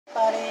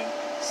Buddy.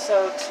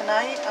 So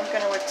tonight I'm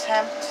going to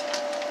attempt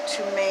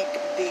to make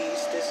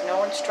these. There's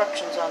no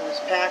instructions on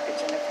this package,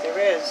 and if there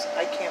is,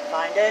 I can't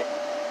find it.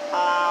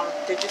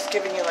 They're just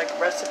giving you like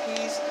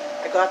recipes.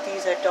 I got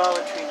these at Dollar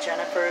Tree,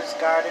 Jennifer's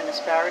Garden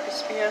asparagus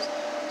spears.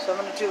 So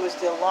what I'm going to do is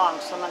they're long,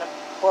 so I'm going to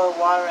boil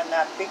water in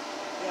that big,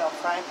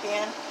 frying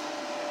pan.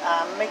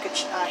 Make a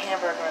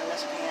hamburger in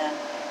this pan.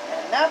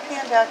 And in that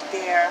pan back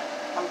there,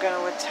 I'm going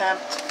to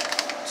attempt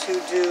to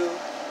do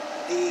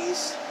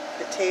these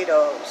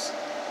potatoes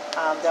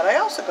that I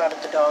also got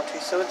at the Dollar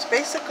Tree. So it's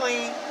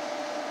basically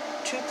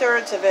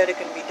 2/3 of it are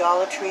going to be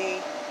Dollar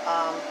Tree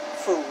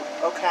food,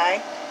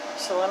 okay?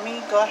 So let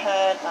me go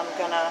ahead. I'm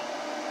going to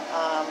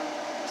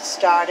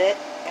start it,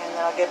 and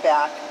then I'll get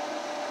back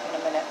in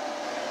a minute.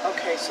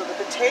 Okay, so the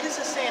potatoes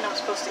are saying I'm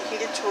supposed to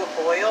heat it to a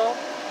boil.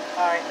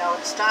 Alright, now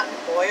it's starting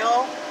to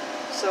boil,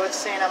 so it's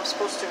saying I'm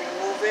supposed to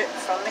remove it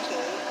from the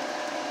heat.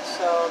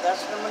 So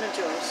that's what I'm going to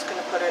do. I'm just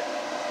going to put it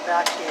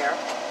back here,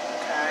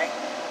 okay?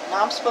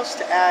 Now I'm supposed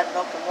to add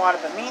milk and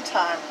water, but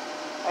meantime,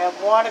 I have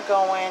water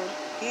going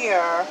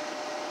here.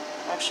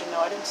 Actually, no,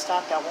 I didn't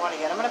start that water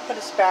yet. I'm going to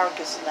put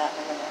asparagus in that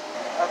in a minute.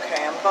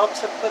 Okay, I'm about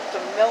to put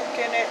the milk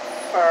in it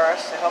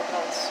first. I hope I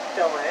don't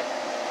spill it.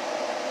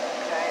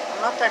 Okay,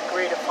 I'm not that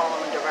great at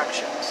following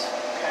directions,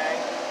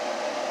 okay?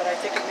 But I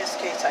think in this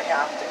case I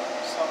have to.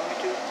 So let me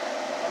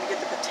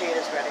get the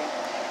potatoes ready.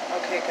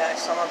 Okay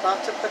guys, so I'm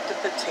about to put the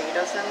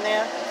potatoes in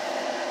there.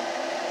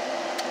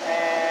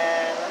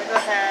 And let me go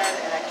ahead,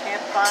 and I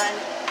can't find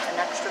an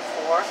extra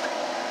fork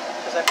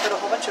because I put a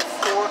whole bunch of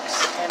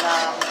forks in a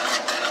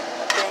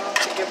thing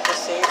to give the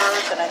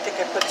savors, and I think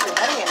I put too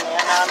many in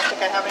there. Now I don't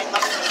think I have any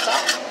left in the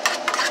top.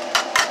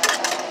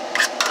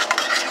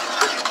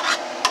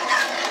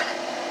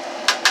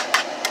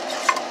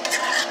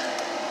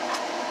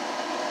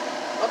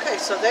 Okay,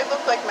 so they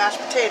look like mashed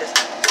potatoes.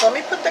 So let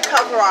me put the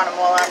cover on them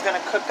while I'm going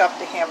to cook up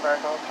the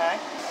hamburger, okay?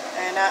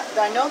 And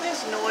I know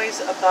there's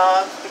noise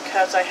above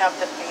because I have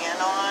the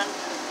fan on.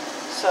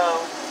 So,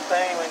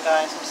 but anyway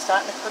guys, I'm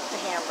starting to cook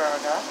the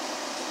hamburger.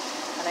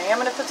 And I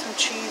am going to put some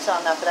cheese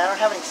on that, but I don't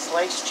have any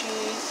sliced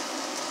cheese.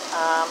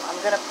 I'm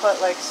going to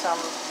put like some,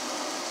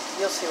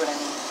 you'll see what I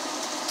mean.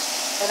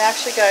 And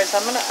actually guys,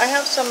 I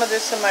have some of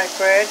this in my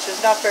fridge.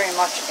 There's not very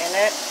much in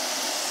it.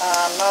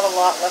 Not a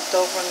lot left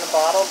over in the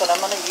bottle, but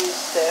I'm going to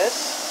use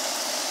this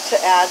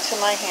to add to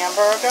my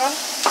hamburger.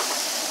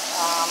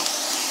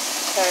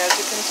 Okay, as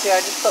you can see, I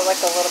just put like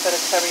a little bit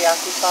of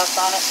teriyaki sauce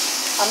on it.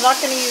 I'm not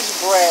going to use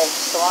bread,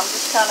 so I'm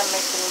just kind of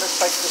making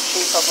this like the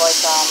shape of like,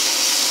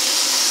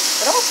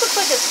 it almost looks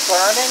like it's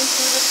burning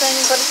through the thing,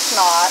 but it's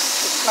not.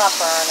 It's not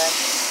burning.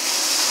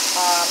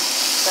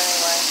 So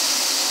anyway,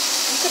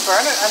 you could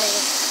burn it. I mean,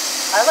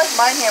 I like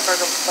my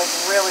hamburger like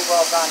really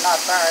well done, not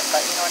burnt,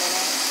 but you know what I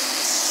mean?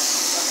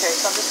 Okay,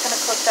 so I'm just going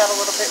to cook that a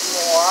little bit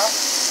more.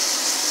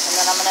 And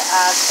then I'm going to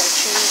add some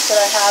cheese that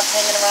I have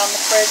hanging around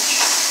the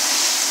fridge.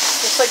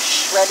 Just like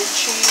shredded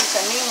cheese.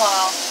 And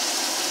meanwhile,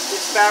 the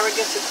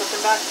asparagus is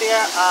cooking back there.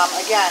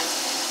 Again,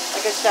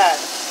 like I said,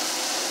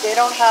 they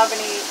don't have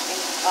any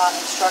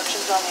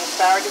instructions on the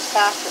asparagus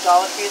pack, the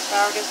Dollar Tree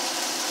asparagus.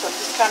 So I'm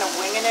just kind of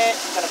winging it.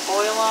 I'm going to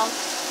boil them,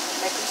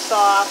 make them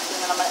soft,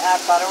 and then I'm going to add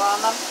butter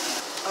on them.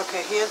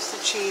 Okay, here's the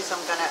cheese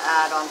I'm going to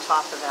add on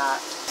top of that.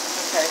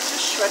 Okay, it's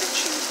just shredded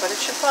cheese, but it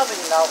should probably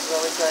melt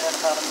really good in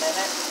about a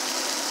minute.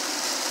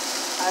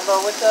 I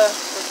lowered the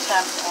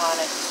temp on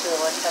it too.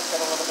 I kept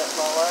it a little bit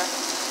lower.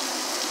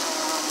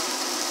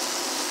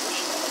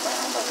 Pushing it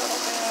around a little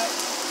bit.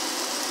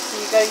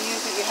 So you gotta use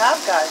what you have,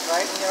 guys,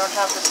 right? When you don't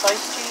have the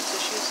sliced cheese,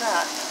 just use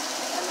that.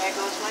 And there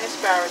goes my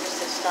asparagus.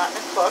 They're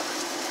starting to cook.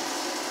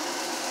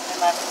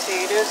 And my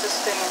potatoes are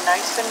staying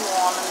nice and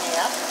warm in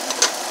there.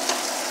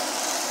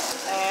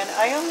 And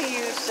I only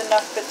used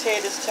enough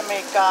potatoes to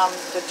make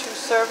the 2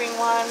 serving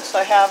ones. So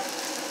I have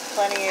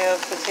plenty of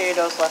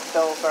potatoes left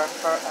over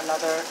for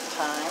another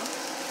time.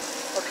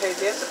 Okay,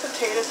 there's the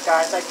potatoes,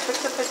 guys. I took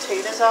the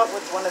potatoes out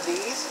with one of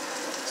these.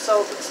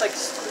 So it's like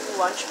school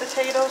lunch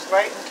potatoes,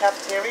 right, in the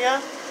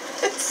cafeteria.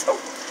 It's so,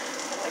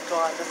 oh my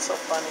god, that's so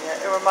funny.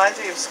 It reminds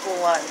me of school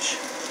lunch.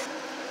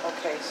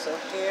 Okay, so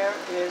here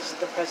is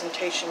the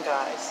presentation,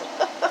 guys.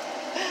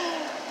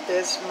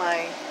 There's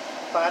my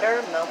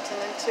butter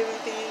melting into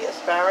the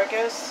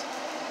asparagus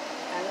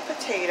and the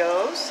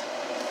potatoes.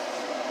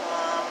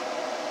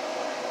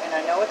 And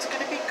I know it's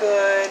going to be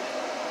good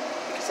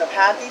because I've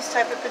had these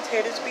type of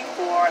potatoes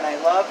before, and I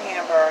love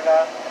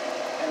hamburger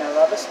and I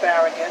love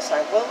asparagus.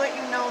 I will let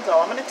you know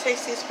though, I'm going to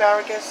taste the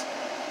asparagus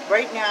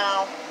right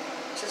now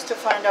just to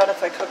find out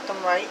if I cooked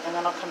them right, and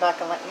then I'll come back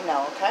and let you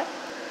know, okay?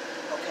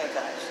 Okay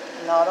guys,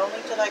 not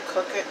only did I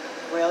cook it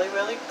really,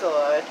 really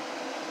good,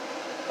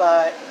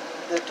 but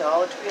the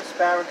Dollar Tree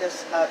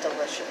asparagus are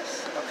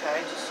delicious,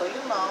 okay? Just so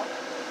you know.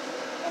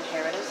 And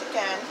here it is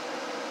again.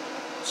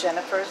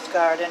 Jennifer's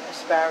Garden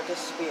asparagus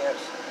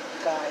spears.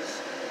 Guys,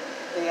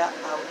 they are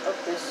out of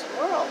this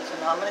world. So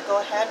now I'm going to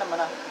go ahead and I'm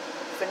going to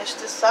finish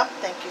this up.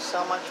 Thank you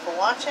so much for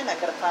watching. I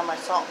got to find my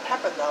salt and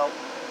pepper though,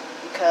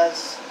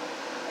 because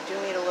I do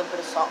need a little bit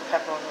of salt and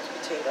pepper on those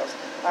potatoes.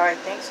 Alright,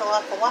 thanks a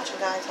lot for watching,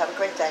 guys. Have a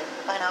great day.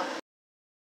 Bye now.